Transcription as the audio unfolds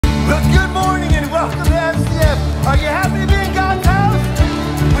Are you happy to be in God's house?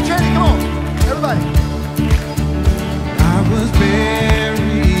 Put your hand, come on, everybody. I was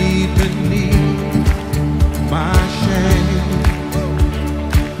buried beneath my shame.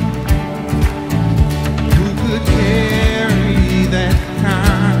 Who could carry that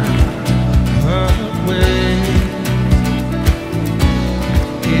kind of weight?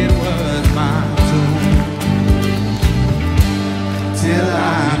 It was my tomb till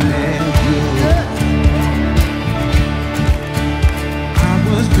I met you. I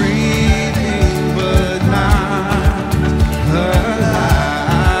was breathing but not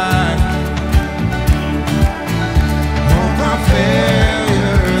alive. All my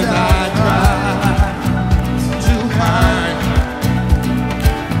failures I tried to hide.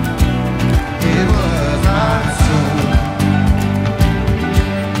 It was my soul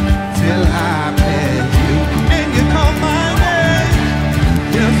till I met you. And you called my name.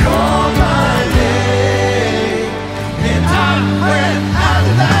 You called my name. And I went out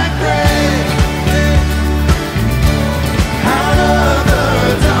of that grave. Out of the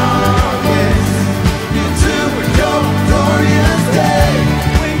darkness into your glorious day.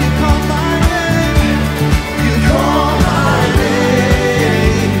 When you called my name, you called my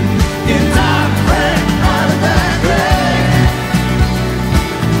name. And I ran out of that grave.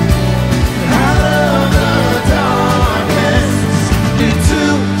 Out of the darkness into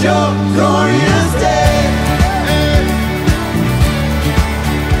your glorious day.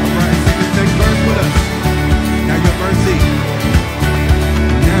 All right, sing this next verse with us. Now your mercy.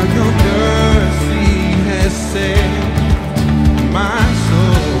 Now your mercy has saved my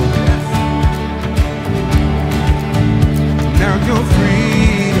soul. Now your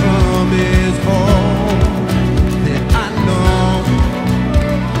freedom is all that I know.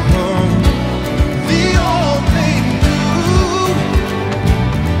 Oh, the old thing new.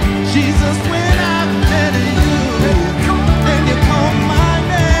 Jesus, when I met you, and you called my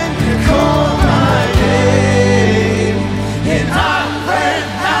name, you called my name, and I ran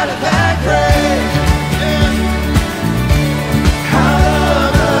out of that grave. Out of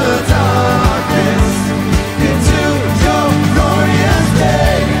the darkness into your glorious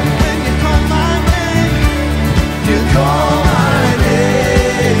day. When you call my name, you call my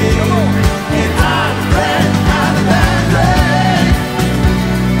name, and I ran out of that grave.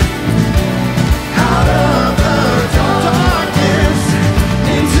 Out of the darkness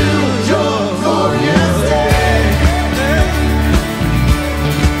into your glorious day.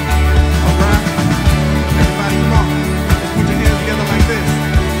 All right, everybody, come on. Let's put your hands together like this.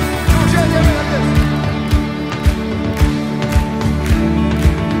 Put your hand together like this.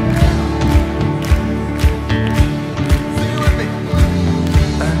 Sing it with me.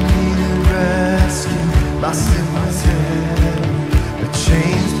 I needed rescue, my sin was heavy. The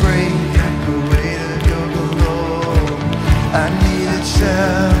chains break at the weight of your glory. I needed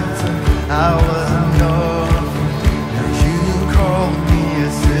shelter, I wasn't known. Now you called me a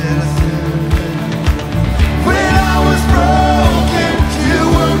citizen. When I was broken, you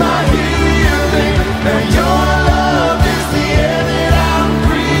were my healing. And your love is the air that I'm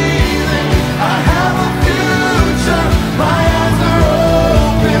breathing. I have a future, my eyes are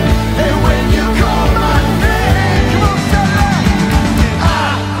open. And when you call my name, come on, say that. I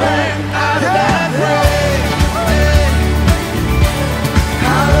ran out of that grave.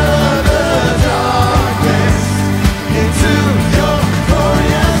 Out of the darkness into your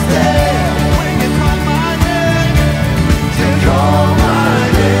glorious day. When you call my name, you call my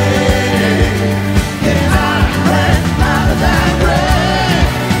name, and I ran out of that grave.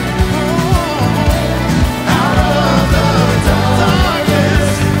 Out of the darkness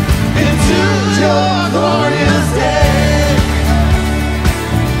into your glorious day.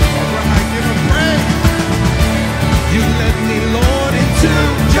 All right, give him praise. You led me, Lord, into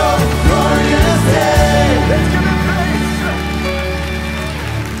Your glorious day. Let's give him praise.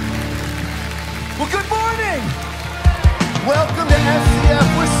 Well, good morning. Welcome to FCF.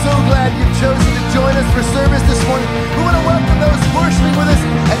 We're so glad you've chosen to join us for service this morning. We want to welcome those worshiping with us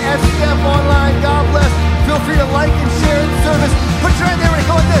at FCF Online. God bless. Feel free to like and share the service. Put your hand there and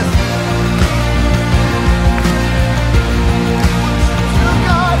go like this. Still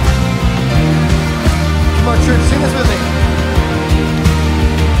God. Come on, church, sing this with me.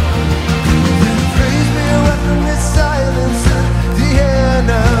 Praise be a weapon that silences the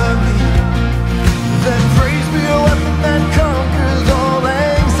enemy. Then praise be a weapon that conquers all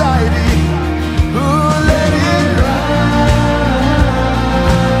anxiety. Ooh, let it rise.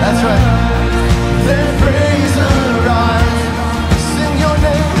 That's right. Then praise arise.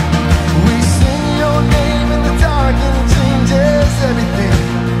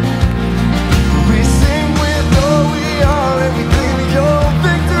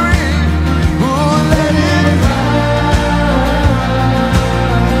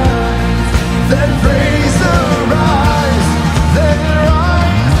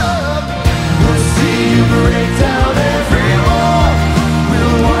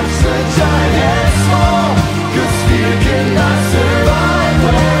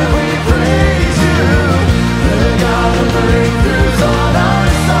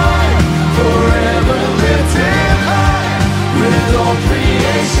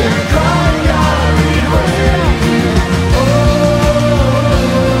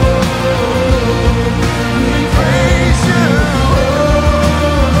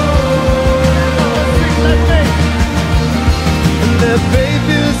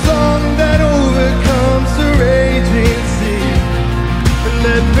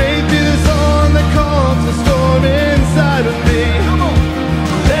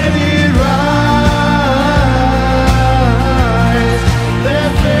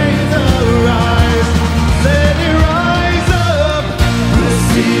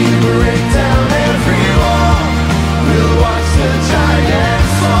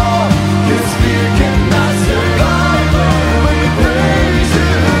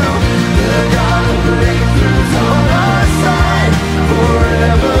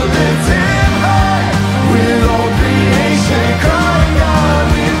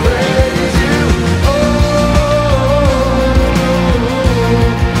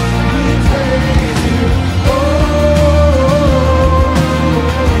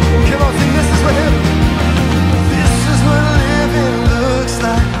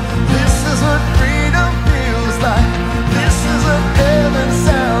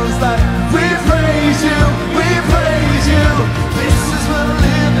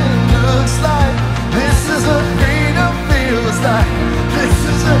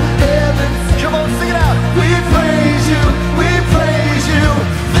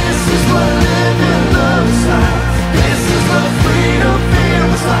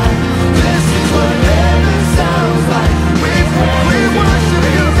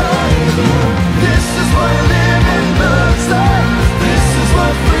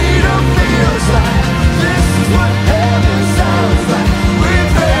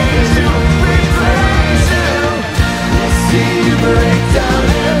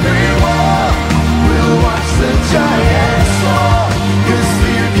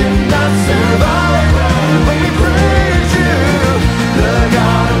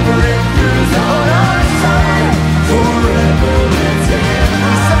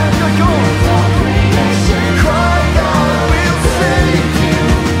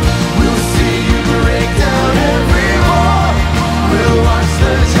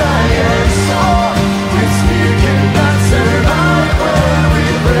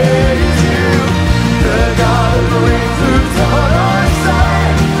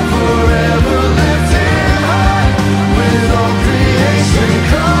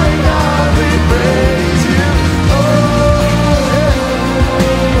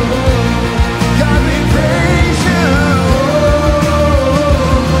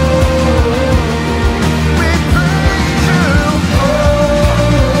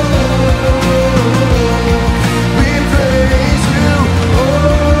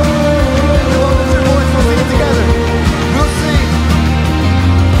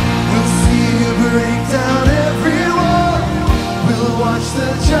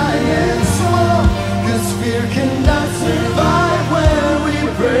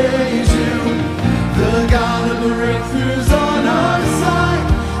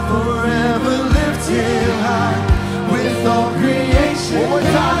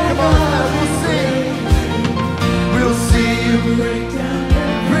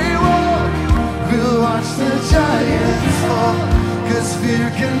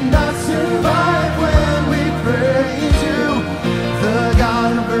 Fear cannot survive when we praise you. The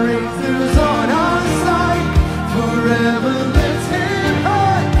God of breakthroughs on our side, forever lifted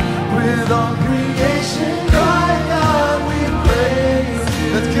high. With all creation cry, God, we praise you.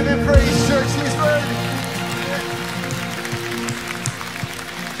 Let's give him praise, church. He's worthy.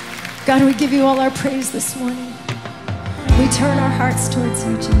 God, we give you all our praise this morning. We turn our hearts towards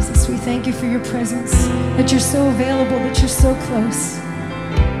you, Jesus. We thank you for your presence, that you're so available, that you're so close.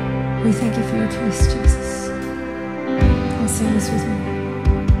 We thank you for your peace, Jesus. And sing this with me.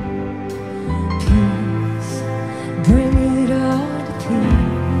 Peace, bring it all to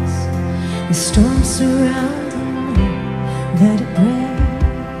peace. The storm surrounding me, let it break.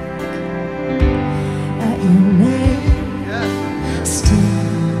 At your name,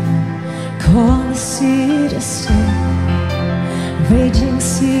 still call the sea to stay. Raging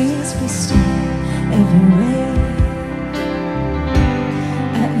seas be still, every wave.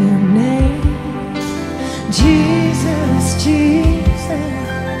 At your name, Jesus,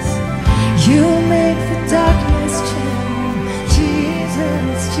 Jesus, you make the darkness tremble.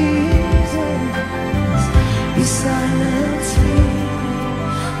 Jesus, Jesus, you silence me.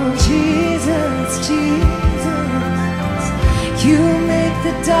 Oh, Jesus, Jesus, you make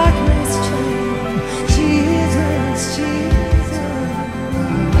the darkness tremble. Jesus, Jesus.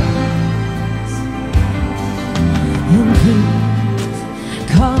 And please,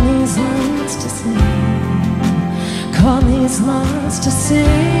 call these lungs to sing. Call these lungs to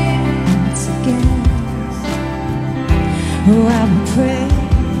sing once again. Oh, I will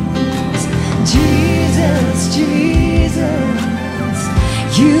praise Jesus, Jesus.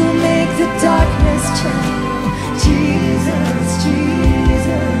 You make the darkness tremble. Jesus,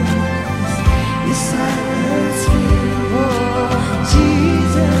 Jesus. You silence me. Oh,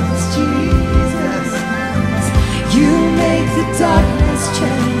 Jesus, Jesus. You make the darkness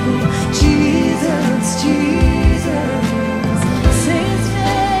tremble. Jesus, Jesus. Sing his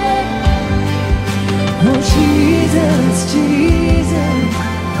name. Oh, Jesus, Jesus.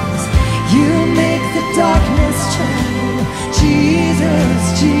 You make the darkness tremble. Jesus,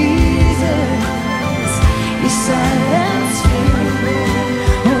 Jesus. You silence me.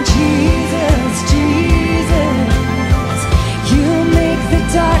 Oh, Jesus, Jesus. You make the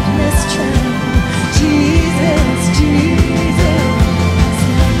darkness tremble. Jesus, Jesus,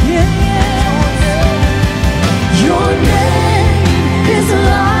 yeah, yeah. Your name is a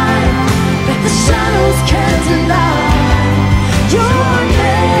light that the shadows can't deny. Your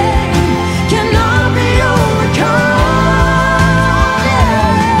name cannot be overcome.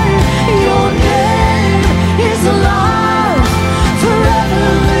 Yeah. Your name is alive, forever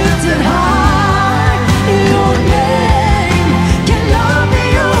lifted high. Your name cannot be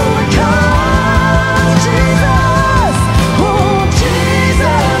overcome. Jesus, oh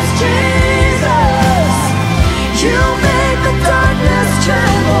Jesus, Jesus, you make the darkness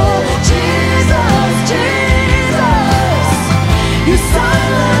tremble. Jesus, Jesus, you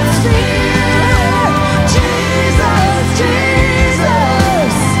silence fear. Jesus,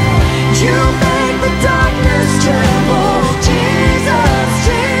 Jesus, you make the darkness tremble. Jesus,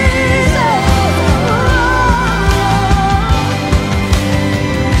 Jesus.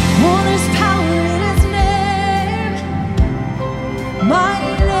 Oh, there's power in his name,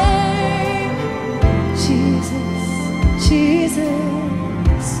 mighty name. Jesus,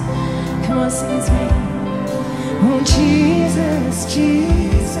 Jesus. Come on, sing his name. Oh, Jesus,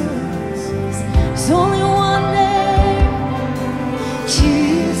 Jesus. There's only one name.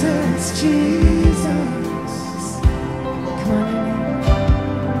 Jesus, Jesus. Come on,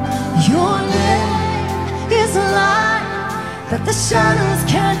 your name is a light that the shadows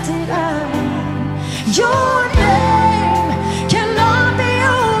can't deny. Your name cannot be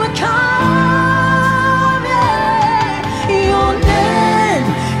overcome. Yeah. Your name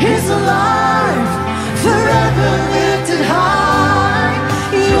is alive, forever lifted high.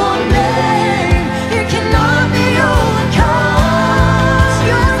 Your name, it cannot be overcome.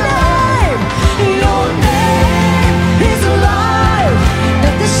 Your name is alive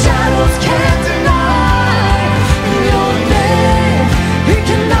that the shadows can't deny. Your name, it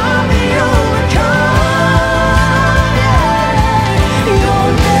cannot be overcome.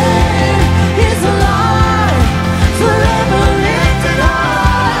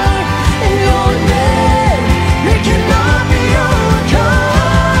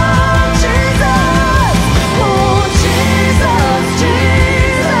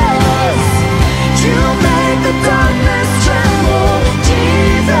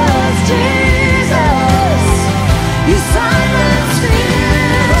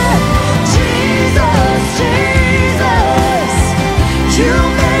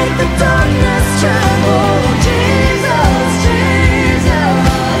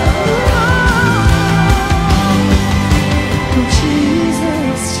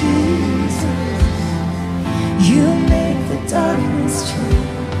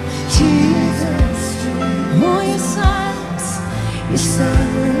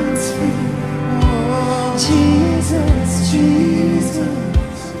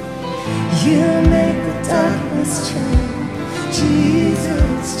 You make the darkness change.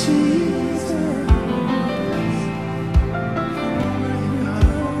 Jesus, Jesus.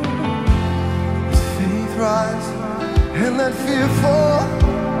 Faith rise and let fear fall.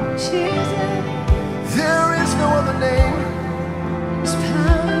 Jesus. There is no other name. There's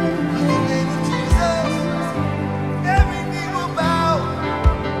power in In the name of Jesus, every knee will bow,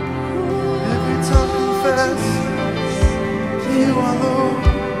 every tongue confess, you are Lord.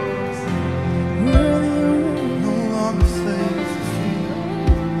 No longer slaves of fear,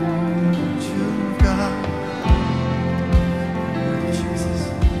 children of God. Jesus.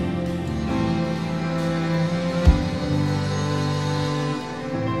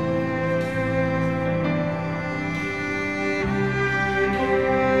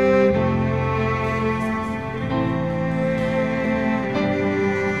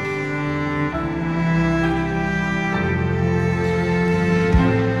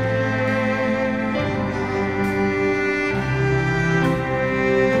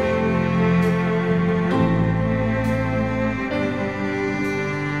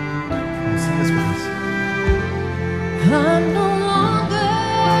 Sing this with us. I'm no longer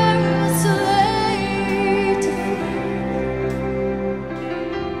a slave to fear.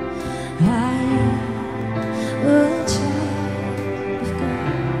 I am a child of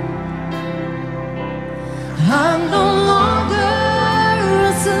God. I'm no longer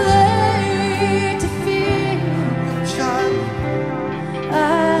a slave to fear. Child,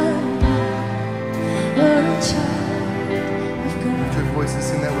 I'm a child of God. lift your voice and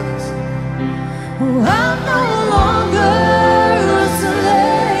sing that with us. I'm no longer a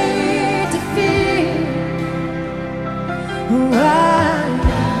slave to fear. I'm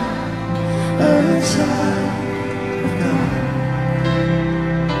a child of God.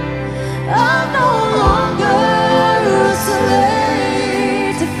 I'm no longer a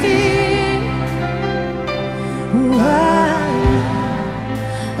slave to fear. I'm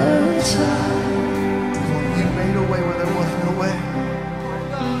a child. You made a way where there was no way.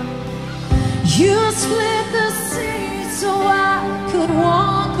 You split the sea so I could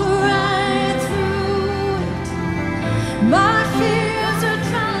walk right through it. My fears are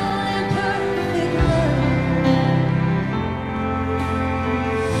drowned in perfect love.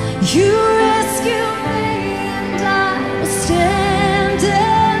 You rescued me and I will stand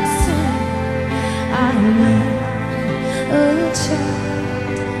and sing. I am a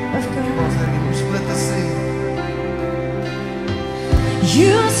child of God. You split the sea.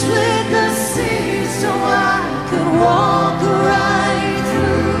 You split the sea so I could walk right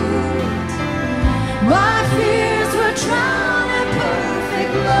through it. My fears were drowned in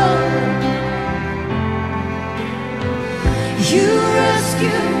perfect love. You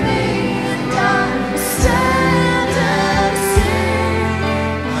rescued me and I will stand and sing.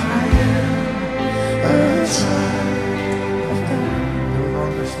 I am a child of God. No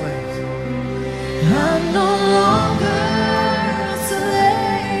longer slaves. I'm no longer a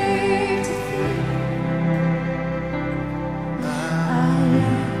slave to fear. I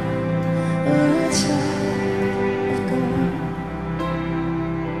am a child of God.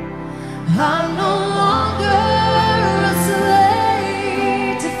 I'm no longer a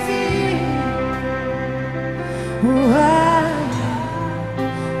slave to fear. I am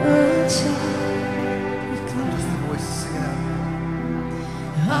a child of God. Just the voice singing out.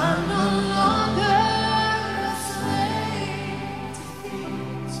 I'm no longer a slave to fear.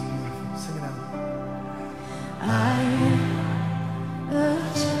 It's beautiful. Sing it out. I am a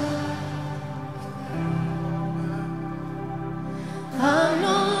child. I'm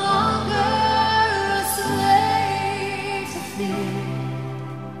no longer a slave to fear.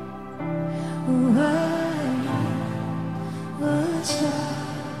 I am a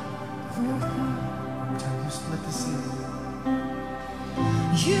child of God. Every time you split the sea.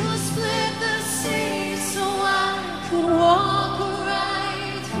 You split the sea so I could walk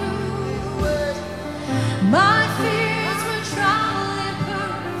right through it. My fears were drowned in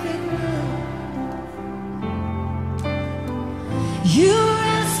perfect love. You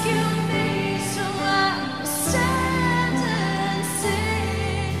rescued me so I will stand and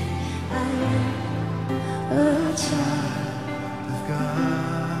sing. I am a child Of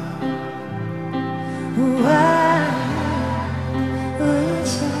God. who I am a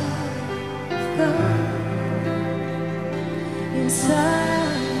child of God. Yes, I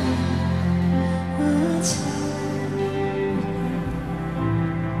am a child.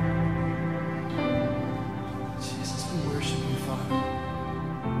 Jesus, we worship you, Father.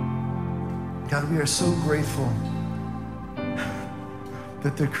 God, we are so grateful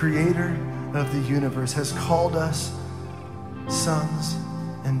that the creator of the universe has called us sons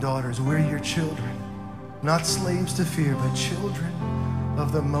and daughters. We're your children, not slaves to fear, but children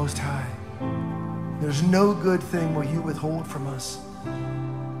of the Most High. There's no good thing will you withhold from us.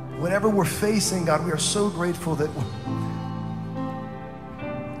 Whatever we're facing, God, we are so grateful that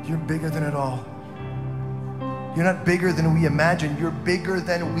you're bigger than it all. You're not bigger than we imagine. You're bigger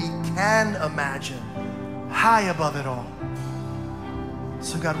than we can imagine, high above it all.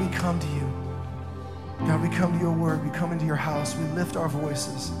 So God, we come to you. God, we come to your word. We come into your house. We lift our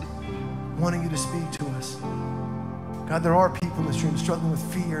voices, wanting you to speak to us. God, there are people in this room struggling with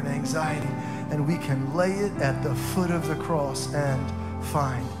fear and anxiety, and we can lay it at the foot of the cross and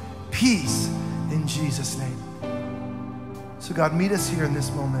find peace in Jesus' name. So God, meet us here in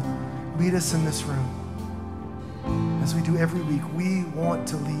this moment. Meet us in this room. As we do every week, we want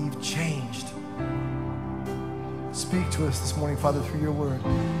to leave changed. Speak to us this morning, Father, through your word.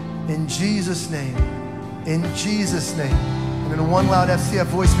 In Jesus' name. In Jesus' name. And in one loud FCF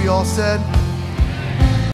voice, we all said,